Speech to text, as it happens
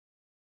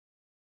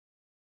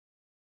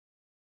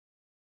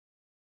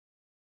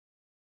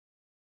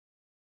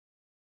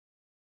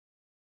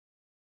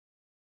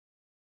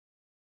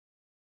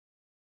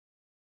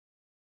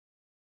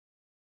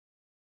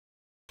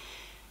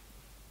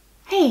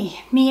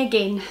Hey, me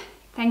again.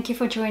 Thank you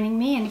for joining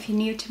me, and if you're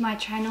new to my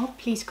channel,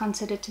 please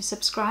consider to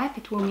subscribe.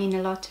 It will mean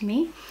a lot to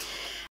me.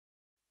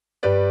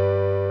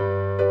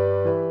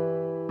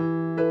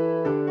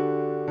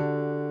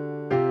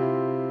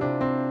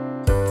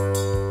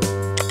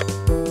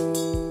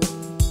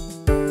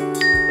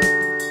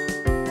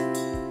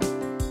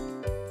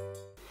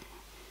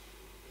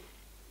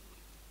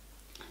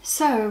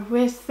 So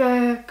with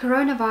the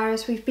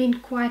coronavirus, we've been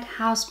quite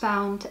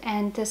housebound,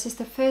 and this is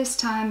the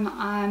first time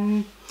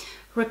I'm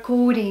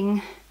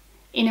recording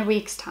in a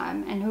week's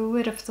time. And who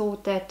would have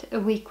thought that a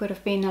week would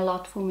have been a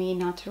lot for me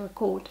not to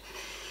record?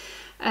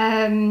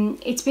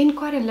 It's been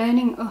quite a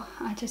learning. Oh,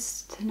 I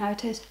just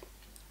noticed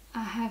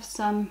I have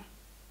some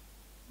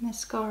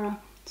mascara.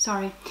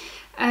 Sorry.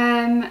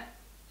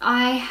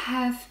 I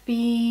have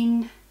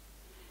been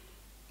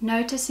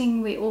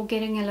noticing we're all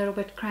getting a little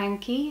bit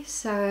cranky,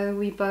 so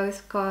we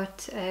both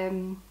got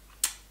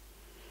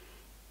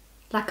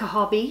like a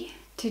hobby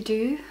to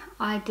do.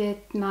 I did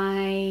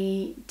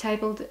my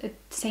table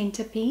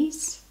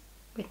centerpiece,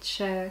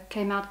 which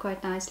came out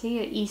quite nicely,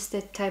 an Easter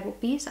table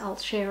piece. I'll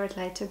share it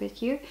later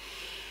with you.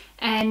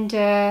 And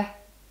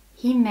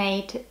he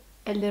made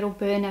a little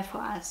burner for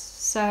us,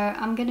 so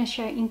I'm gonna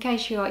show in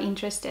case you are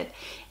interested.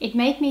 It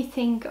made me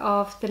think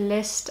of the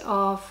list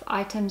of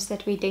items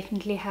that we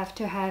definitely have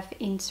to have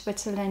in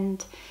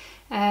Switzerland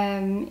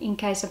in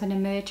case of an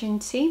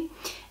emergency,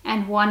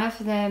 and one of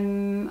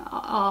them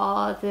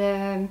are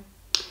the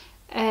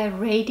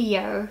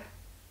radio,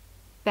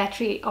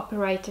 battery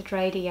operated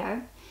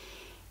radio,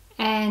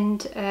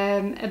 and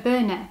a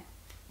burner.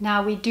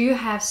 Now we do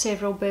have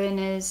several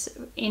burners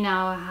in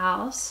our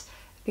house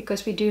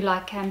because we do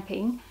like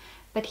camping,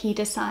 but he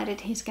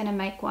decided he's going to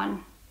make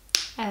one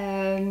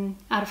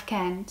out of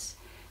cans.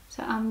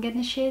 So I'm going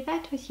to share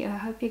that with you. I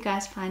hope you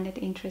guys find it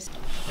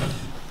interesting.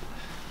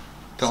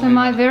 So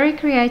my very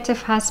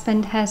creative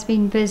husband has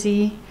been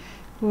busy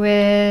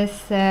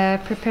with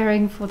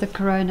preparing for the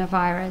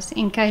coronavirus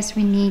in case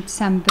we need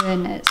some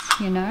burners,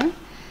 you know.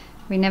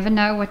 We never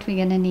know what we're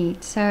going to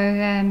need.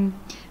 So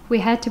we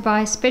had to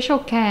buy special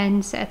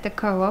cans at the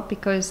co-op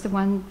because the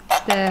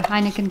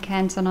Heineken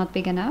cans are not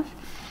big enough.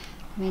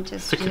 Let me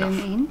just zoom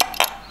in.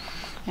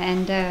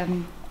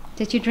 And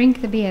did you drink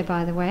the beer,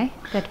 by the way?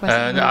 That was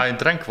I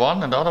drank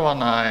one, and the other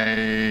one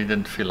I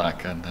didn't feel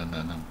like.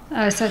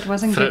 Oh, so it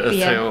wasn't good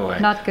beer,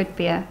 not good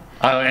beer.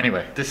 Oh,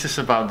 anyway, this is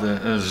about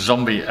the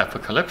zombie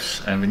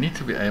apocalypse, and we need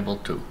to be able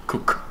to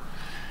cook.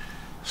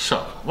 So,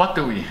 what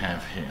do we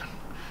have here?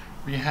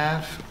 We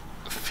have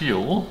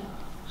fuel.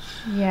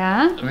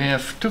 Yeah. We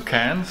have 2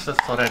 cans,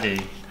 that's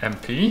already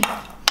empty.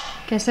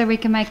 Okay, so we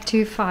can make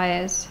 2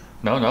 fires.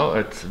 No,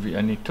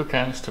 I need 2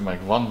 cans to make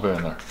 1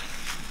 burner.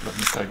 Let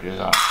me take this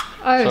out.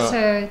 Oh,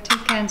 so 2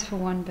 cans for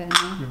 1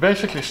 burner. You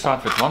basically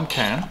start with 1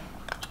 can.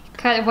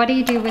 Okay, what do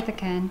you do with the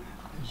can?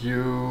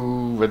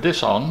 With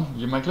this on,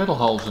 you make little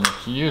holes in it.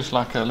 You use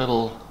like a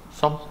little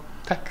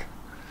thumbtack.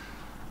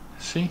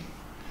 See?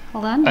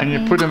 Hold on. And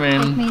you put them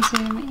in. Let me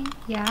zoom in.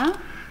 Yeah.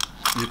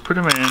 You put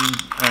them in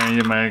and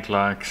you make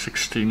like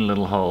 16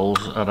 little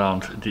holes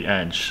around the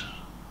edge.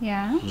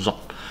 Yeah.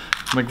 Zop.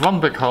 Make 1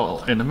 big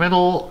hole in the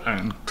middle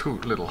and 2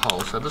 little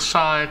holes at the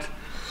side.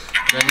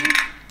 Then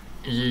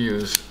you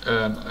use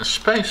a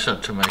spacer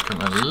to make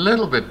them a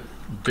little bit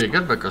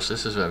bigger, because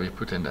this is where we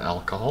put in the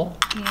alcohol.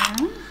 Yeah.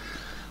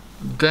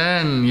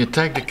 Then you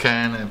take the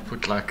can and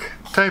put like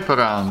tape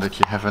around that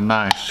you have a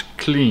nice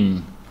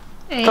clean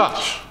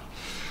touch.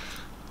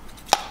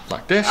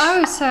 Like this.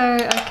 Oh, so,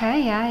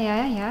 okay,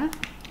 yeah.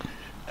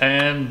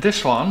 And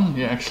this one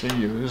you actually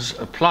use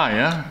a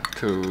plier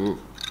to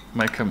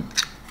make the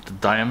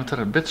diameter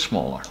a bit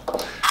smaller.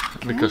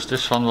 Okay. Because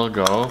this one will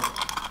go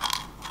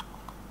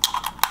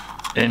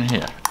in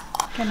here.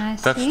 Can I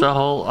see? That's the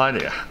whole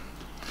idea.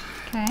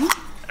 Okay.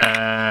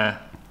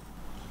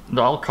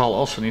 The alcohol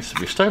also needs to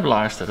be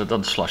stabilized that it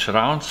doesn't slosh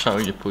around, so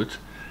you put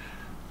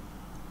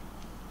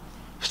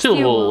steel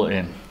wool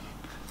in.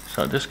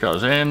 So this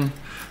goes in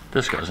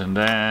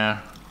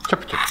there,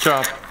 chop chop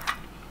chop.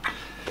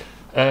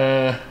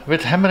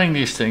 With hammering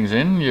these things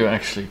in, you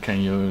actually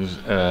can use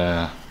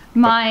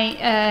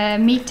my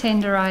meat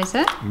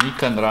tenderizer. Meat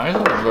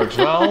tenderizer, that works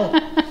well.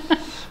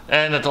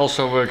 And it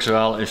also works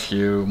well if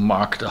you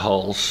mark the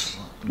holes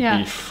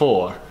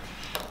before.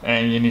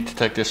 And you need to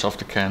take this off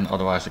the can,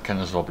 otherwise the can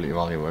is wobbly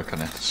while you work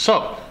on it.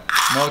 So,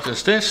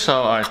 notice this,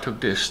 so I took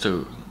this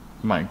to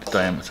make the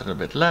diameter a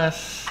bit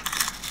less.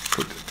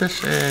 Put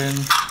this in.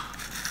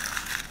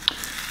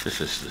 This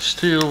is the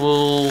steel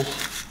wool.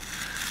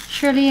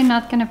 Surely you're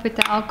not going to put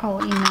the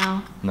alcohol in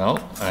now. No,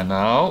 and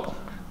now,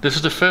 this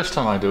is the first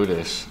time I do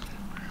this.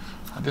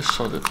 I just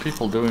saw the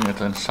people doing it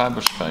in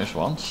cyberspace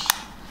once.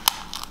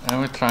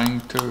 And we're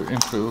trying to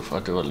improve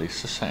or do at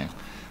least the same.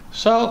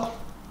 So,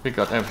 we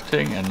got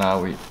everything and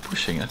now we're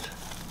pushing it.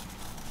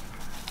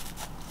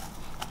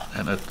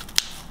 And it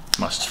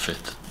must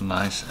fit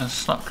nice and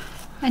snug.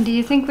 And do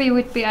you think we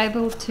would be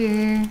able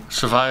to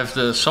survive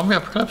the zombie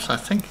apocalypse? I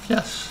think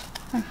yes.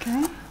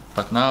 Okay.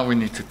 But now we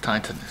need to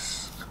tighten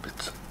this a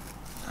bit.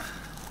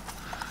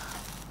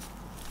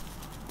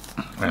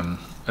 And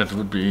it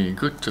would be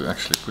good to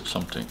actually put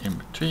something in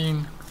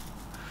between.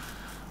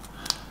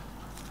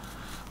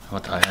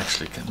 What I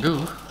actually can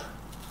do,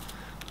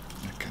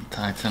 I can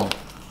tighten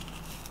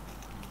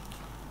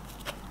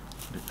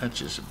the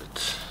edges a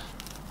bit.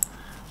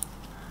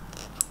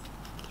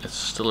 It's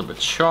still a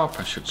bit sharp,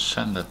 I should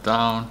sand it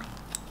down.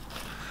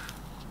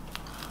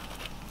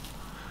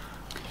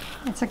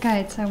 It's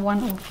okay, it's a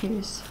one-off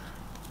use.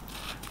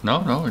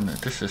 No,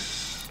 this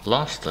is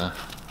last.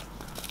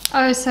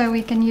 Oh, so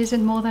we can use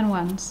it more than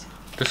once.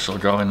 This will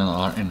go in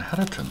our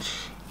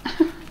inheritance.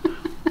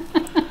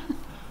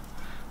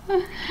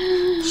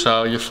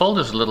 So you fold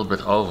this a little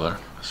bit over,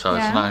 so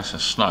it's nice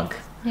and snug.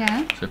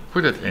 Yeah. So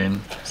put it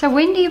in. So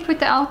when do you put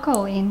the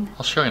alcohol in?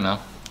 I'll show you now.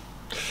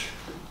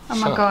 Oh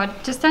my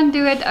god, just don't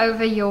do it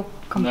over your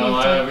computer.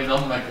 No, we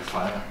don't make a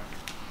fire.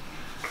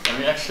 And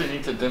we actually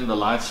need to dim the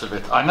lights a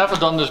bit. I never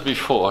done this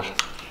before.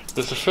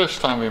 This is the first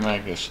time we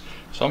make this.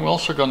 So I'm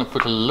also going to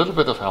put a little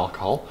bit of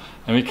alcohol,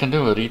 and we can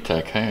do a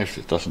retake if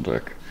it doesn't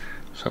work.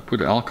 So I put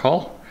the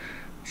alcohol,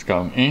 it's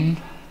going in.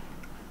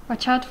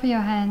 Watch out for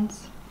your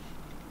hands.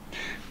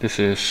 This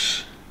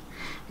is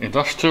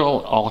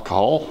industrial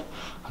alcohol.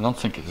 I don't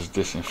think it is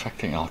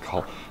disinfecting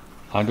alcohol.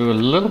 I do a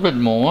little bit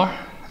more,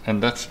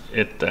 and that's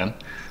it then.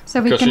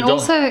 So we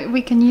can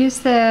we can use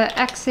the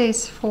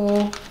access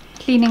for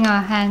cleaning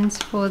our hands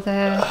for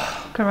the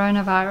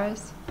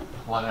coronavirus.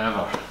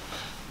 Whatever.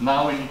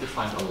 Now we need to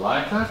find a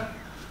lighter,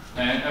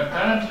 and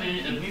apparently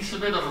it needs a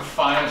bit of a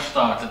fire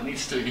start. It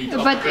needs to heat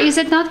up. But is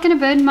it not going to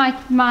burn my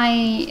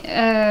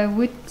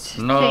wood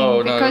thing?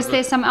 Because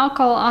there's some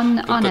alcohol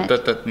on it.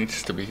 That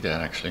needs to be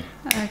there actually.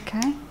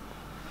 Okay.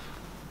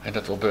 And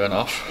that will burn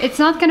off. It's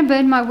not going to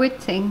burn my wood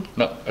thing.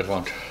 No, it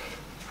won't.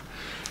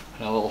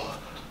 I will.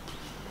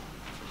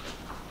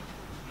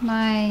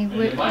 My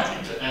wood. You might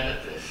need to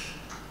edit this.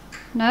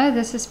 No,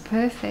 this is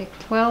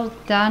perfect. Well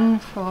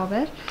done,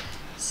 Robert.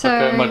 So,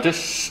 okay, but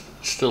this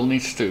still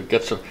needs to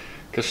get some,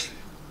 because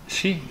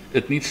see,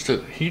 it needs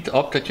to heat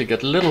up that you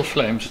get little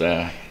flames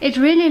there. It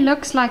really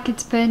looks like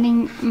it's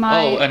burning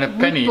my Oh, and a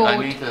penny. wood I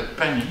board. need a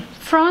penny.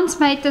 France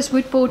made this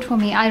wood board for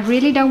me. I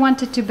really don't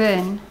want it to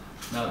burn.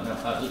 No, I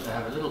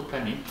have a little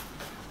penny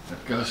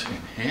that goes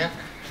in here.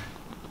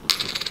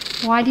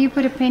 Why do you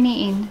put a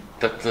penny in?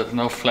 That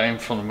no flame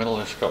from the middle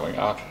is going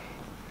out.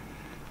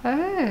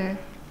 Oh.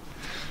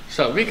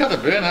 So we got a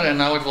burner and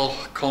now it will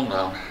calm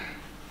down.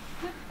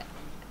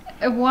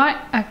 What?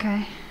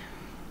 Okay.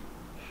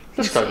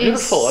 That's quite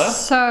beautiful, eh?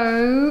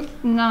 So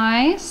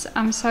nice.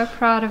 I'm so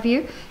proud of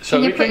you.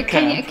 So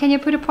can you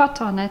put a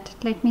pot on it?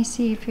 Let me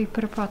see if you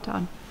put a pot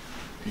on.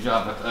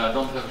 Yeah, but I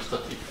don't have a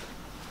stative.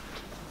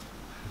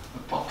 A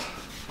pot.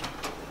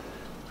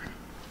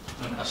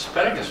 An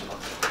asparagus pot.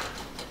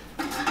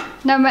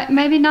 No,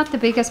 maybe not the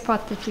biggest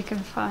pot that you can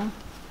find.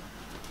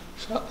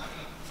 So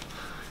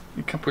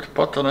you can put a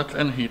pot on it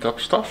and heat up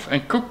stuff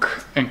and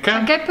cook and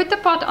can. Okay, put the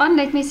pot on.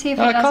 Let me see if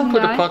it doesn't I can't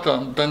put die. a pot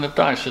on, then it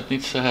dies. It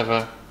needs to have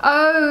a.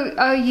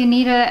 Oh, you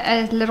need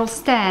a little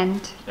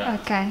stand. Yeah.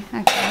 Okay.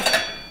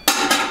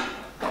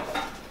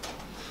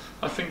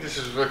 I think this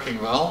is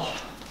working well.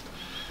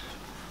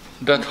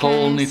 That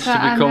hole needs to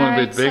become a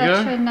bit bigger.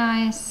 Such a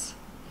nice,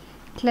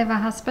 clever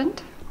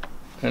husband.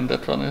 And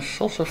that one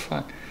is also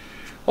fine.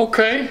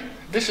 Okay,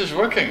 this is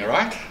working,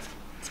 right?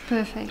 It's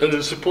perfect. And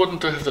it's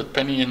important to have that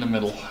penny in the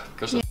middle,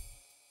 because